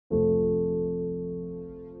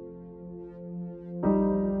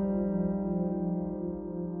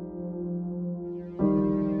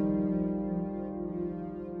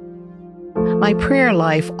My prayer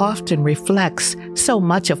life often reflects so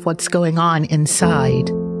much of what's going on inside,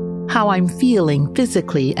 how I'm feeling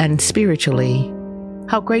physically and spiritually,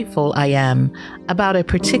 how grateful I am about a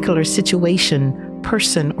particular situation,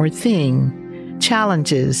 person, or thing,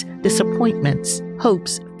 challenges, disappointments,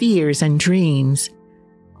 hopes, fears, and dreams,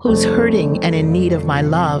 who's hurting and in need of my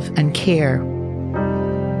love and care.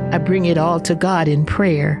 I bring it all to God in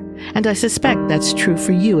prayer, and I suspect that's true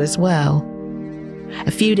for you as well.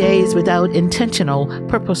 A few days without intentional,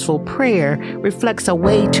 purposeful prayer reflects a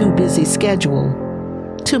way too busy schedule,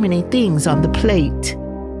 too many things on the plate,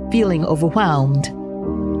 feeling overwhelmed,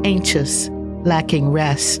 anxious, lacking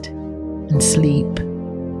rest and sleep.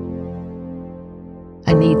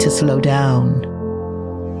 I need to slow down.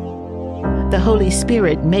 The Holy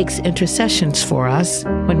Spirit makes intercessions for us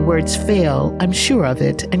when words fail. I'm sure of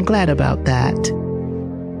it and glad about that.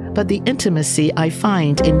 But the intimacy I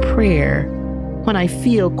find in prayer, when I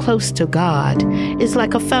feel close to God, is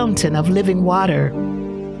like a fountain of living water,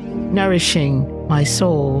 nourishing my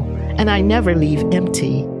soul, and I never leave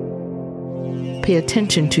empty. Pay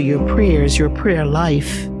attention to your prayers, your prayer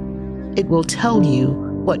life. It will tell you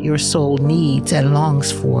what your soul needs and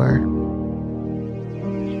longs for.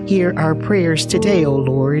 Hear our prayers today, O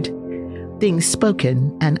Lord, things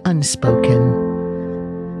spoken and unspoken.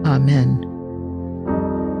 Amen.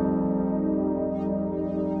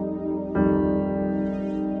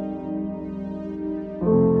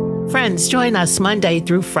 Friends, join us Monday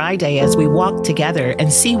through Friday as we walk together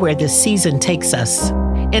and see where this season takes us.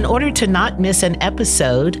 In order to not miss an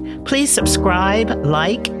episode, please subscribe,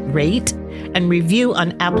 like, rate, and review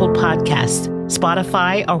on Apple Podcasts,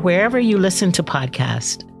 Spotify, or wherever you listen to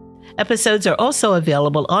podcasts. Episodes are also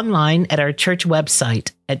available online at our church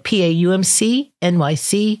website at paumcnyc.org.